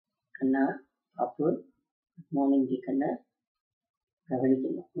கண்ணா பாப்பு morning கண்ணா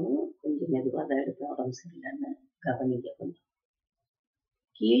கவனிக்கணும். கொஞ்சம் மெதுவாக தான் எடுத்து உடம்பு சரியில்லைன்னு கவனிக்க கொஞ்சம்.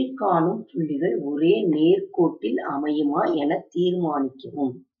 கீழ்காணும் புள்ளிகள் ஒரே நேர்கோட்டில் அமையுமா என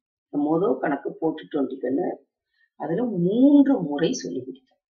தீர்மானிக்கவும். முதல் கணக்கு போட்டுட்டோன்னு அதுல 3 முறை சொல்லி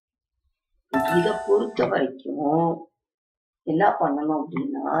கொடுத்தேன். இதை பொறுத்த வரைக்கும் என்ன பண்ணணும்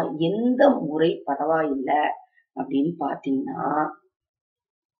அப்படின்னா, எந்த முறை பரவாயில்லை அப்படின்னு பாத்தீங்கன்னா,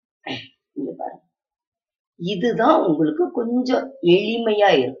 இங்க பாருங்க, இதுதான் உங்களுக்கு கொஞ்சம் எளிமையா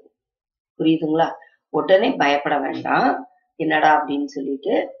இருக்கும். புரியுதுங்களா? உடனே பயப்பட வேண்டாம். என்னடா அப்படின்னு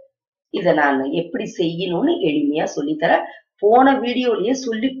சொல்லிட்டு இதை நான் எப்படி செய்யணும்னு எளிமையா சொல்லித்தரேன். போன வீடியோலயே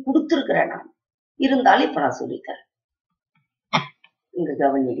சொல்லி கொடுத்துருக்கிறேன் நான். இருந்தாலும் இப்ப நான் சொல்லித்தரேன். இங்க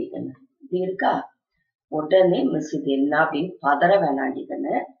கவனிக்கணும். இப்படி இருக்கா? உடனே மிஸ் இது என்ன அப்படின்னு பதற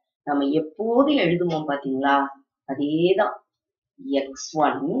வேணாண்டிக்கன்னு நம்ம எப்போது எழுதுவோம் பாத்தீங்களா? அதேதான்.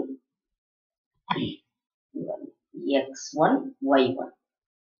 x1 x1 y1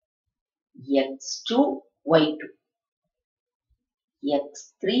 x2 y2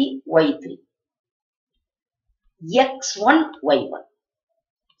 x3 y3 x1 y1.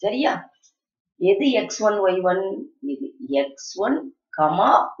 சரியா? எது x1 y1? இது x1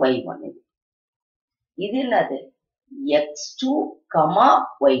 y1. இது என்னது? x2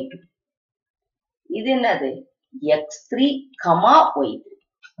 y2. இது என்னது? x3 y3.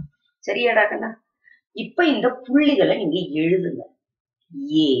 சரியாடா கண்ணா? இப்ப இந்த புள்ளிகளை நீங்க எழுதுங்க.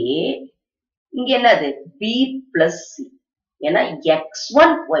 A இங்க என்னது? B plus C. ஏன்னா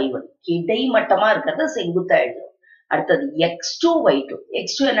x1 y1 கிடைமட்டமா இருக்கிறத செங்குத்தா எழுதுறோம். அடுத்தது x2 y2.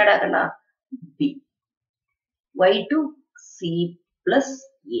 x2 என்னடா கண்ணா? B. y2 C plus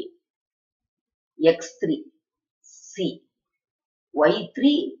A. x3 C.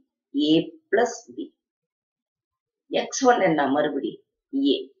 y3 A plus B. x1 என்ன மறுபடி?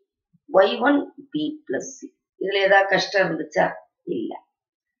 A. y1 B plus C. இதுல ஏதாவது கஷ்டம் இருந்துச்சா? இல்ல.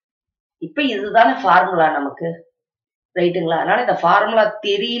 இப்ப இதுதானே ஃபார்முலா நமக்கு. ரைட்டுங்களா? அதனால இந்த ஃபார்முலா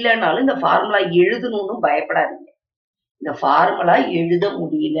தெரியலனாலும் இந்த ஃபார்முலா எழுதணும்னு பயப்படாதீங்க. இந்த ஃபார்முலா எழுத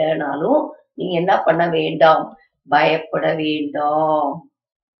முடியலனாலும் நீங்க என்ன பண்ண வேண்டாம்? பயப்பட வேண்டாம்.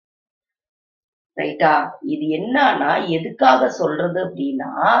 ரைட்டா? இது என்னன்னா எதுக்காக சொல்றது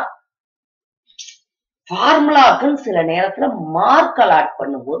அப்படின்னா, ஃபார்முலாக்குன்னு சில நேரத்துல மார்க் அலாட்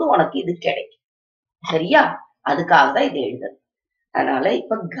பண்ணும்போது உனக்கு இது கிடைக்கும். சரியா? அதுக்காக தான் இதை எழுதுறது. அதனால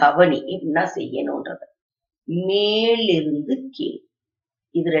இப்ப கவனி என்ன செய்யணும்ன்றது. மேலிருந்து கீழ்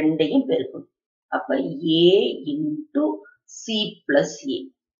இது ரெண்டையும் பெருக்கணும். அப்ப A into C plus A.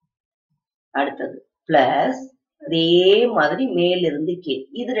 அடுத்தது பிளஸ் அதே மாதிரி மேலிருந்து கீழ்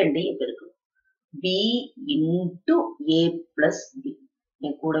இது ரெண்டையும் பெருக்கணும். B into A plus B.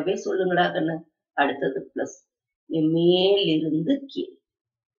 என் கூடவே சொல்லுங்கடா கண்ணு. அடுத்தது பிளஸ் மேலிருந்து கீழ்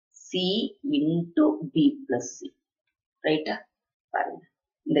C into B plus C. ரைட்டா? பாருங்க,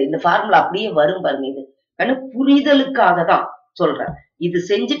 இந்த ஃபார்முலா அப்படியே வரும் பாருங்க. இது கண்ணு புரிதலுக்காக தான் சொல்றேன். இது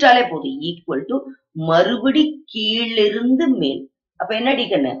செஞ்சுட்டாலே போதும். ஈக்குவல் டு மறுபடி கீழிருந்து மேல். அப்ப என்னடி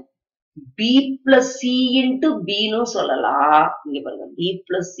கண்ணு? B plus C into B ன்னு சொல்லலாம். இங்க பாருங்க, B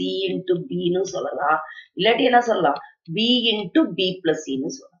plus C into B ன்னு சொல்லலாம். இல்லாட்டி என்ன சொல்லலாம்? B into B plus C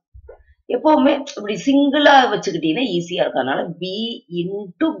ன்னு சொல்லலாம். எப்பவுமே இப்படி சிங்கிளா வச்சுக்கிட்டீங்கன்னா ஈஸியா இருக்கும். அதனால B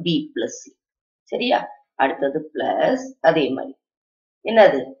into B plus C. சரியா? அடுத்தது பிளஸ் அதே மாதிரி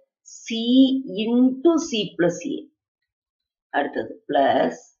என்னது? C into C plus A. அடுத்தது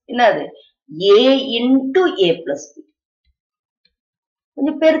பிளஸ் என்னது? A into A plus B.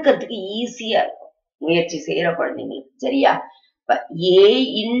 கொஞ்சம் பெருக்கிறதுக்கு ஈஸியா இருக்கும் முயற்சி செய்யற குழந்தைங்களுக்கு. சரியா? A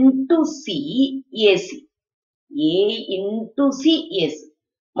into C AC. A into C AC.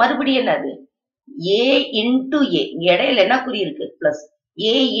 மறுபடியும் என்னது? A into A. இடையில என்ன குறி இருக்கு? பிளஸ்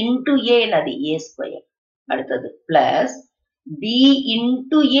A into A என்னது? A square. அடுத்தது பிளஸ் B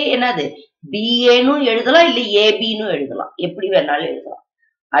into A என்னது? BA னும் எழுதலாம், இல்ல AB னும் எழுதலாம். எப்படி வேணாலும் எழுதலாம்.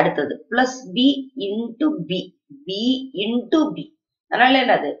 அடுத்தது plus B into B. B into B. அதனால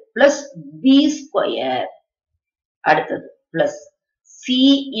என்னது? Plus B square. அடுத்தது பிளஸ் C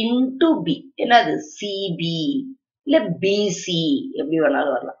into B. என்னது? CB இல்ல BC எப்படி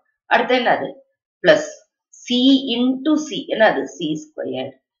வேணாலும் வரலாம். அடுத்து என்னது? Plus C into C. என்னது? C ஸ்கொயர்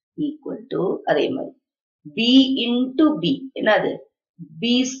ஈக்குவல் டு அதே மாதிரி B into B. என்னது?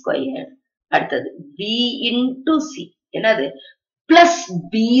 B square. அடுத்தது B into C. என்னது? Plus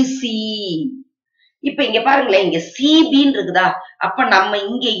BC. இப்ப இங்க பாருங்களேன், இங்க CBன்னு இருக்குதா? அப்ப நம்ம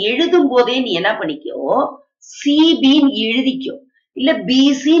இங்க எழுதும் போதே நீ என்ன பண்ணிக்கோ? CBன்னு எழுதிக்கோ. இல்ல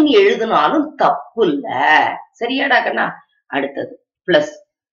BCன்னு எழுதினாலும் தப்பு இல்ல. சரியாடா கண்ணா? அடுத்தது plus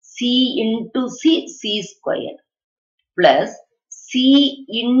C into C. C square plus C C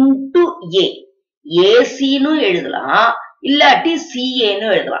into ஏ, ஏசின்னு எழுதலாம், இல்லாட்டி சிஏன்னு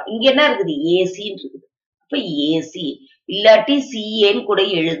எழுதலாம். இங்க என்ன இருக்குது, ஏசின்னு இருக்குது. அப்ப ஏசி இல்லாட்டி சிஏன்னு கூட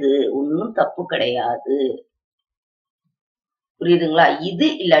எழுது, ஒன்னும் தப்பு கிடையாது. புரியுதுங்களா? இது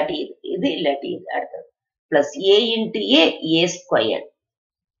இல்லாட்டி இது, இது இல்லாட்டி இது. அடுத்தது plus A into A, A square.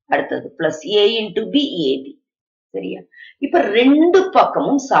 அடுத்தது plus A into B, AB. சரியா? இப்ப ரெண்டு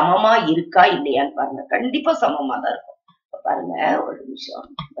பக்கமும் சமமா இருக்கா இல்லையான்னு பாருங்க. கண்டிப்பா சமமா தான் இருக்கும். பாருங்க ஒரு நிமிஷம்.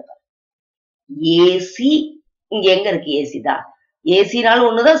 ஏசி இங்க எங்க இருக்கு, ஏசி தான். ஏசினாலும்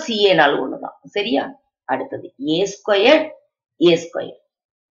ஒண்ணுதான், சிஏனாலும் ஒண்ணுதான். சரியா? அடுத்தது ஏ ஸ்கொயர், ஏ ஸ்கொயர்.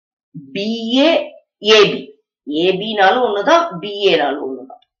 BA, AB. ஏபினாலும் ஒண்ணுதான், பிஏனாலும்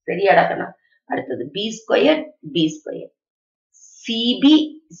ஒண்ணுதான். சரியாடா கண்ணா? அடுத்தது B square, B square. CP,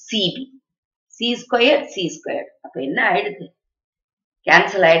 CP. C square, C square. அப்ப என்ன ஆயிடுது,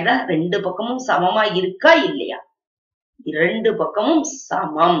 கேன்சல் ஆயிடுதா? ரெண்டு பக்கமும் சமமா இருக்கா இல்லையா? இரண்டு பக்கமும்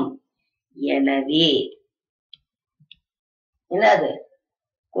சமம். எனவே என்னது,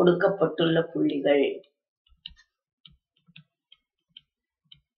 கொடுக்கப்பட்டுள்ள புள்ளிகள்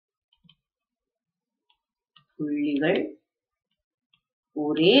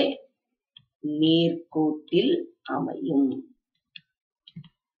ஒரே நேர்கோட்டில் அமையும்.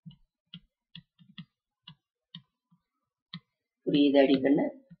 புரியுது அடிக்கண்ணு?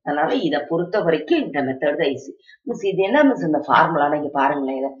 அதனால இதை பொறுத்த வரைக்கும் இந்த மெத்தட் தான் ஈஸி. மிஸ் இது என்ன மிஸ் இந்த ஃபார்முலா, இங்க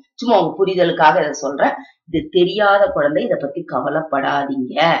பாருங்களேன், இதை சும்மா உங்க புரிதலுக்காக இதை சொல்றேன். இது தெரியாத குழந்தை இதை பத்தி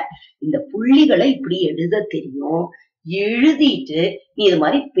கவலைப்படாதீங்க. இந்த புள்ளிகளை இப்படி எழுத தெரியும். எழுதிட்டு நீ இது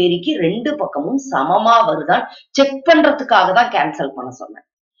மாதிரி பெருக்கி ரெண்டு பக்கமும் சமமா வருதான் செக் பண்றதுக்காக தான் கேன்சல் பண்ண சொன்னேன்.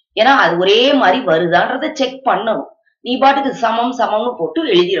 ஏன்னா அது ஒரே மாதிரி வருதான்றத செக் பண்ணணும். நீ பாட்டுக்கு சமம் சமம்னு போட்டு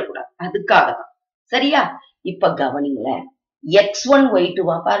எழுதிடக்கூடாது. அதுக்காக தான். சரியா? இப்ப கவனிங்களேன். x1 y2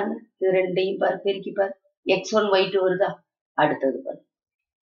 வா பாருங்க. இது ரெண்டையும் பாரு, பெருக்கி பாரு. x1 y2 வருதா? அடுத்தது பாரு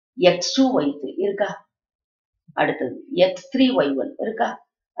x2 y3 இருக்கா? அடுத்தது x3 y1 இருக்கா?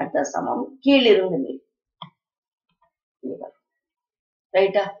 அடுத்த சமம் கீழிருந்து மேல்.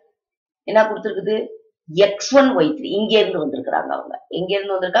 ரைட்டா? என்ன கொடுத்திருக்குது, x1 y3 இங்க இருந்து வந்திருக்கிறாங்க. அவங்க எங்க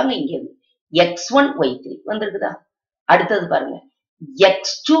இருந்து வந்திருக்காங்க, இங்க இருந்து x1 y3 வந்திருக்குதா? அடுத்தது பாருங்க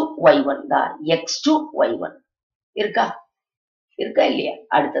x2 y1 தான். x2 y1 இருக்கா? இருக்கா இல்லையா?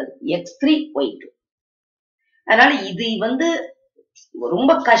 அடுத்தது x3 y2. அதனால இது வந்து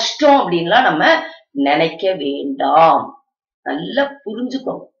ரொம்ப கஷ்டம் அப்படின்லாம் நம்ம நினைக்க வேண்டாம். நல்லா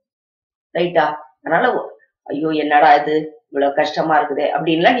புரிஞ்சுக்கோங்க. ரைட்டா? அதனால ஐயோ என்னடா இது இவ்வளவு கஷ்டமா இருக்குது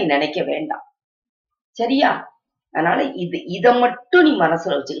அப்படின்லாம் நீ நினைக்க வேண்டாம். சரியா? அதனால இத மட்டும் நீ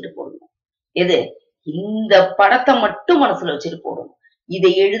மனசுல வச்சுக்கிட்டு போடணும். எது, இந்த படத்தை மட்டும் மனசுல வச்சுட்டு போடணும்.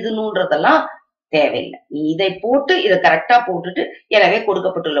 இதை எழுதணும்ன்றதெல்லாம் தேவையில்லை. நீ இதை போட்டு இதை கரெக்டா போட்டுட்டு எனவே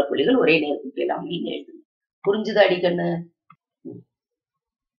கொடுக்கப்பட்டுள்ள புள்ளிகள் ஒரே நேர்கோட்டில் அமைன்னு எழுதணும். புரிஞ்சுதா அடிக்கண்ணு?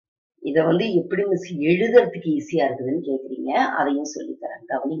 இத வந்து எப்படி மிஸ் எழுதுறதுக்கு ஈஸியா இருக்குதுன்னு கேக்குறீங்க. அதையும் சொல்லித்தரேன்,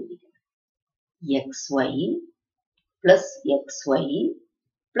 கவனிங்க. xy plus xy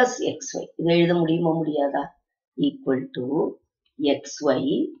plus xy இதை எழுத முடியுமா முடியாதா? Equal to xy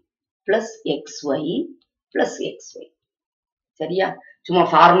plus xy plus xy. சரியா? சும்மா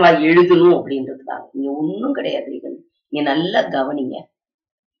ஃபார்முலா எழுதணும் அப்படின்றதுதான். இங்க ஒண்ணும் கிடையாது. நீங்க நல்லா கவனிங்க.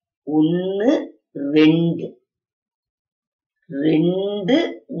 1 2 2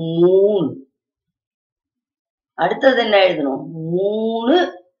 3. அடுத்தது என்ன எழுதணும், 3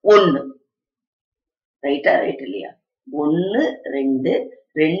 1. ரைட்டா? ரைட் இல்லையா? 1 2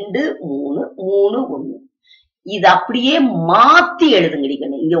 2 3 3 1. இது அப்படியே மாத்தி எழுதுங்க.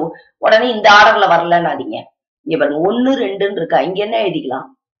 இங்க உடனே இந்த ஆர்டர்ல வரலன்னாதீங்க. இங்க பாருங்க 1 2 இருக்கா? இங்க என்ன எழுதிக்கலாம்,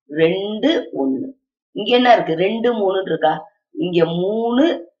 2 1. இங்க என்ன இருக்கு, 2 3 இருக்கா? இங்க 3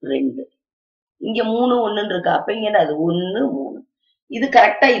 2. இங்க 3 1 இருக்கா? அப்ப இங்க என்ன, அது 1 3. இது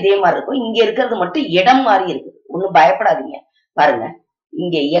கரெக்டா இதே மாதிரி இருக்கும். இங்க இருக்கிறது மட்டும் இடம் மாறி இருக்குது. ஒண்ணும் பயப்படாதீங்க. பாருங்க,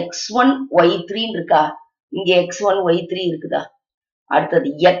 இங்க x1 y3 இருக்கா? இங்க x1 y3 இருக்குதா? அடுத்தது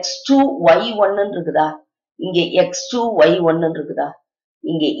x2 y1 இருக்குதா? இங்க x2 y1 இருக்குதா?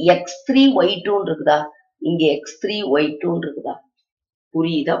 இங்க x3 y2 இருக்குதா? இங்க x3 y2 இருக்குதா?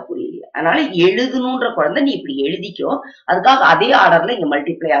 புரியுதா புரியலையா? அதனால எழுதணும்ன்ற குழந்தை நீ இப்படி எழுதிக்கோ. அதுக்காக அதே ஆர்டர்ல இங்க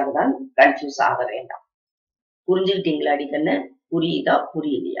மல்டிப்ளை ஆகுதான் கன்ஃபியூஸ் ஆக வேண்டாம். புரிஞ்சுக்கிட்டீங்களா அடிக்கண்ணு? புரியுதா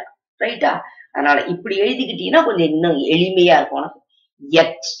புரியலையா? ரைட்டா? அதனால இப்படி எழுதிக்கிட்டீங்கன்னா கொஞ்சம் இன்னும் எளிமையா இருக்கும் உனக்கு.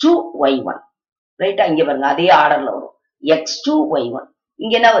 x2 y1. ரைட்டா? இங்க பாருங்க அதே ஆர்டர்ல வரும். x2 y1.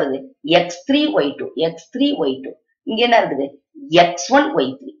 இங்க என்ன வருது, x3 y2 x3 y2. இங்க என்ன இருக்குது, x1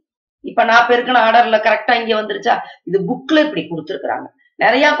 y3. இப்ப நான் பெருக்கின ஆர்டர்ல கரெக்டா இங்க வந்துருச்சா? இது புக்ல இப்படி கொடுத்துருக்காங்க.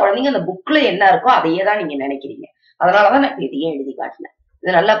 நிறைய குழந்தைங்க அந்த புக்ல என்ன இருக்கோ அதையே தான் நீங்க நினைக்கிறீங்க. அதனாலதான் நான் இதையே எழுதி காட்டினேன்.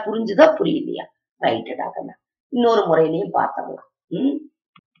 இது நல்லா புரிஞ்சுதா புரியலையா? ரைட்டா? இன்னொரு முறையிலையும் பார்த்தரலாம்.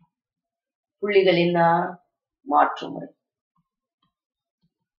 புள்ளிகளின் மாற்று முறை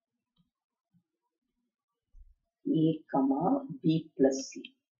A, B plus C.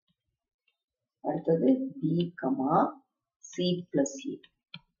 அடுத்தது B, C plus A.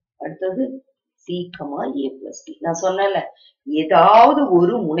 அடுத்தது C, A plus B. நான் சொன்னேன்ல, ஏதாவது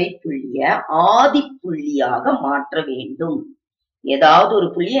ஒரு முனைப்புள்ளிய ஆதிப்புள்ளியாக மாற்ற வேண்டும். ஏதாவது ஒரு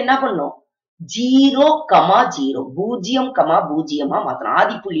புள்ளியை என்ன பண்ணும்? 0, 0, 0, 0 மாத்தணும்.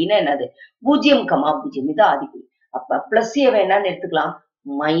 ஆதிப்புள்ளின்னா என்னது? 0, 0 இது ஆதிப்புள்ளி. அப்ப பிளஸ் ஏ என்னன்னு எடுத்துக்கலாம்?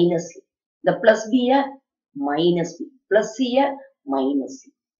 மைனஸ். இந்த plus B minus B, plus C minus C.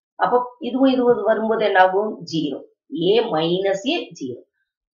 அப்ப இதுவும் வரும்போது என்ன ஆகும்? 0. A minus A 0,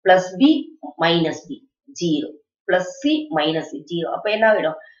 plus B minus B 0, plus C minus C 0. அப்ப என்ன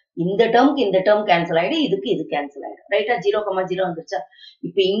ஆகிடும்? இந்த டேர்முக்கு இந்த டேர்ம் கேன்சல் ஆயிடும், இதுக்கு இது கேன்சல் ஆயிடும். ரைட்டா? 0, 0 வந்துருச்சா?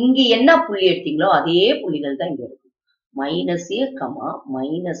 இப்ப இங்க என்ன புள்ளி எடுத்தீங்களோ அதே புள்ளிகள் தான் இங்க இருக்கும். மைனஸ் ஏ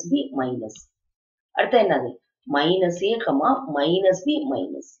மைனஸ் பி மைனஸ். அடுத்து என்னது? மைனஸ் ஏ மைனஸ் பி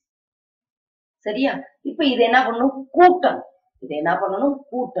மைனஸ். சரியா? இப்ப இது என்ன பண்ணணும்? கூட்டணும். இது என்ன பண்ணணும்?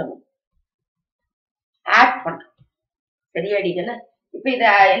 கூட்டணும். ஆட் பண்ணணும். சரியா அடிக்கல? இப்ப இத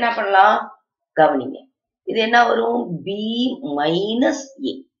என்ன பண்ணலாம்? கவனிங்க. இது என்ன வரும்? B மைனஸ்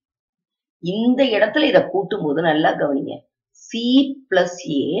ஏ. இந்த இடத்துல இத கூட்டும் போது நல்லா கவனிங்க. C plus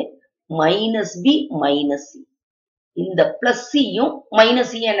A minus B minus C. இந்த பிளஸ் சியும்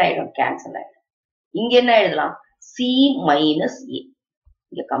மைனஸ் சி என்ன ஆயிடும்? கேன்சல் ஆயிடும். இங்க என்ன எழுதலாம்? C மைனஸ் ஏ.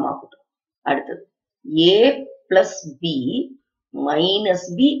 இங்க கமா போட்டோம். அடுத்தது A plus B minus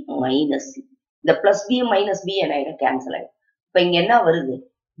B minus C. இந்த பிளஸ் பி மைனஸ் பி என்ன ஆயிடும்? கேன்சல் ஆயிடும். இப்ப இங்க என்ன வருது?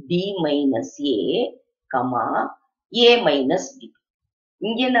 B minus A comma A minus B.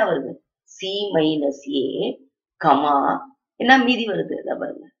 இங்க என்ன வருது? C மைனஸ் ஏ கமா என்ன மீதி வருது? இத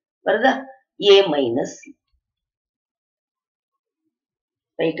பாருங்க. வருதா? A minus C.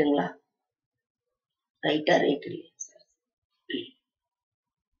 ரைட்டுங்களா? ரைட்டா? ரைட் இல்லையா?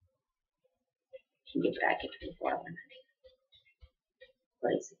 இங்க பிராக்கெட் போட வேண்டாம்.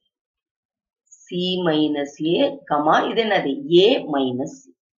 C மைனஸ் ஏ கமா இது என்னது? A minus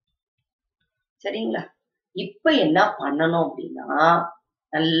C. சரிங்களா? இப்ப என்ன பண்ணணும் அப்படின்னா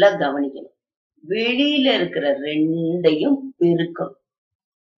நல்லா கவனிக்கணும். வெளியில இருக்கிற ரெண்டையும் பெருக்கணும்.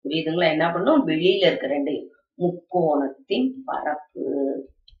 புரியுதுங்களா? என்ன பண்ணும்? வெளியில இருக்கிற ரெண்டையும். முக்கோணத்தின் பரப்பு,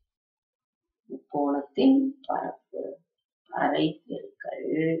 முக்கோணத்தின் பரப்பு அரை பெருக்கல்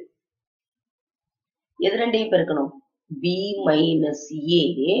எது ரெண்டையும் பெருக்கணும்? B மைனஸ் ஏ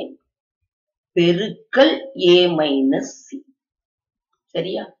பெருக்கல் A மைனஸ் சி.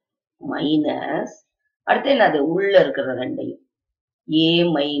 சரியா? மைனஸ் அடுத்து என்னது? உள்ள இருக்கிற ரெண்டையும் A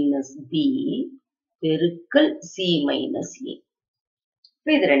மைனஸ் பி பெருக்கல் C மைனஸ் ஏ.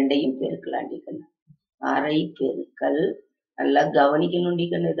 இப்ப இது ரெண்டையும் பெருக்கலாண்டிக்கணும். அரை பெருக்கல் நல்லா கவனிக்கணும்.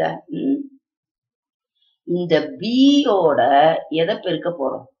 இத இந்த B யோட எதை பெருக்க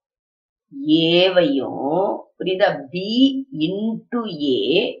போறோம்? ஏவையும். புரியுதா? B இன்டு ஏ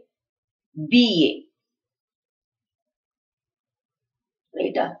BA.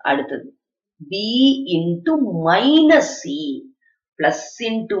 ரைட்டா? அடுத்தது B into minus C. Plus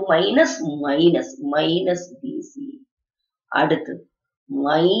into minus minus minus PC. அடுத்தது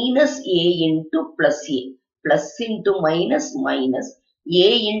minus A into plus A. Plus into minus minus A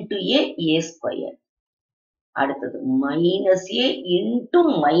into A square. அடுத்தது மைனஸ் ஏ இன்டு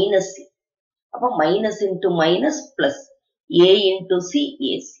மைனஸ் சி. அப்ப minus into minus plus A into C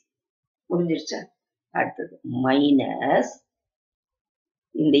AC. புரிஞ்சிருச்சா? அடுத்தது minus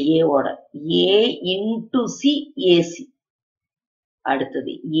இந்த ஏவோட ஏ into C AC.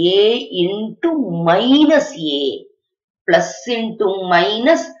 அடுத்தது ஏ into minus ஏ plus into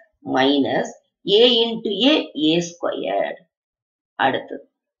minus minus ஏ into ஏ square. அடுத்தது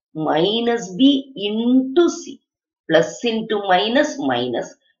minus B into C plus into minus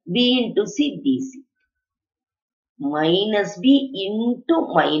minus B into C PC. Minus B into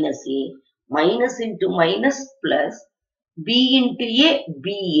minus ஏ minus into minus plus B into ஏ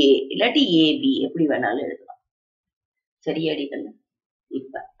BA இல்லாட்டி AB எப்படி வேணாலும் எழுதலாம். சரியாடிகள்?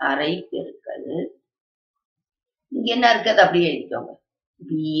 இப்ப அரை பெருக்கல் இங்க என்ன இருக்கு? அது அப்படியே எழுதிக்கோங்க.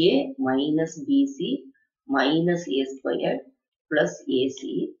 பிஏ மைனஸ் பிசி மைனஸ் ஏ ஸ்கொயர் பிளஸ்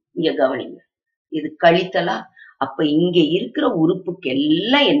ஏசி. இங்க கவனிங்க, இது கழித்தலா? அப்ப இங்க இருக்கிற உறுப்புக்கு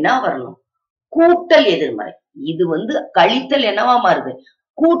எல்லாம் என்ன வரணும்? கூட்டல் எதிர்மறை. இது கழித்தல் என்னவா மாறுது?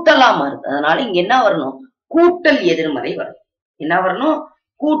 கூட்டலா மாறுது. அதனால இங்க என்ன வரணும்? கூட்டல் எதிர்மறை வரணும். என்ன வரணும்?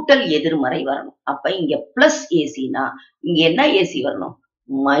 கூட்டல் எதிர்மறை வரணும். அப்ப இங்க பிளஸ் ஏசினா இங்க என்ன ஏசி வரணும்?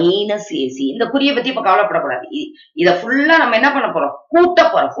 Minus AC. இந்த குறியை பத்தி இப்ப கவலைப்படக்கூடாது. இத ஃபுல்லா நம்ம என்ன பண்ண போறோம்? கூட்ட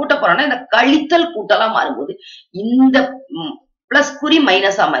போறோம். கூட்ட போறோம்னா இந்த கழித்தல் கூட்டலா மாறும்போது இந்த பிளஸ் குறி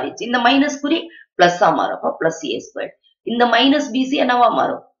மைனஸா மாறிடுச்சு. இந்த மைனஸ் குறி பிளஸ்ஸா மாறும். அப்ப பிளஸ் ஏ ஸ்கொயர். இந்த மைனஸ் பிசி என்னவா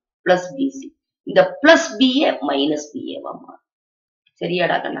மாறும்? Plus PC. இந்த பிளஸ் பிஏ மைனஸ் பிஏவா மாறும்.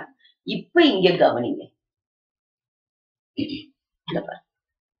 சரியாடா கண்ணா? இப்ப இங்க கவனிங்க.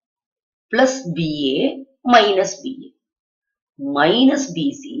 Plus BA minus BA minus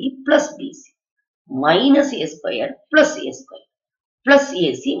PC plus PC minus A square plus A square plus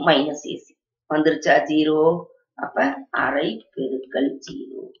AC minus AC வந்துருச்சா 0. அப்ப அரை பெருக்கல்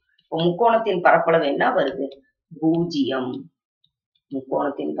 0. முக்கோணத்தின் பரப்பளவு என்ன வருது? 0.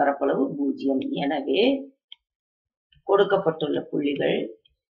 முக்கோணத்தின் பரப்பளவு 0. எனவே கொடுக்கப்பட்டுள்ள புள்ளிகள்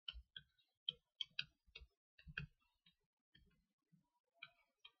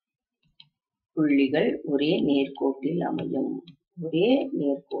ஒரே நேர்கோட்டில் அமையும். ஒரே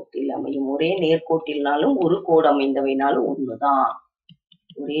நேர்கோட்டில் அமையும். ஒரே நேர்கோட்டில்னாலும் ஒரு கோடு அமைந்தவைனாலும் ஒண்ணுதான்.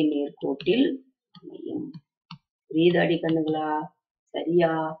 ஒரே நேர்கோட்டில் அமையும். புரியுதாடி கண்ணுங்களா?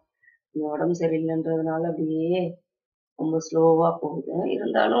 சரியா? உடம்பு சரியில்லைன்றதுனால அப்படியே ரொம்ப ஸ்லோவா போகுது.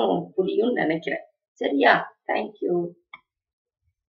 இருந்தாலும் புரியும்னு நினைக்கிறேன். சரியா? தேங்க்யூ.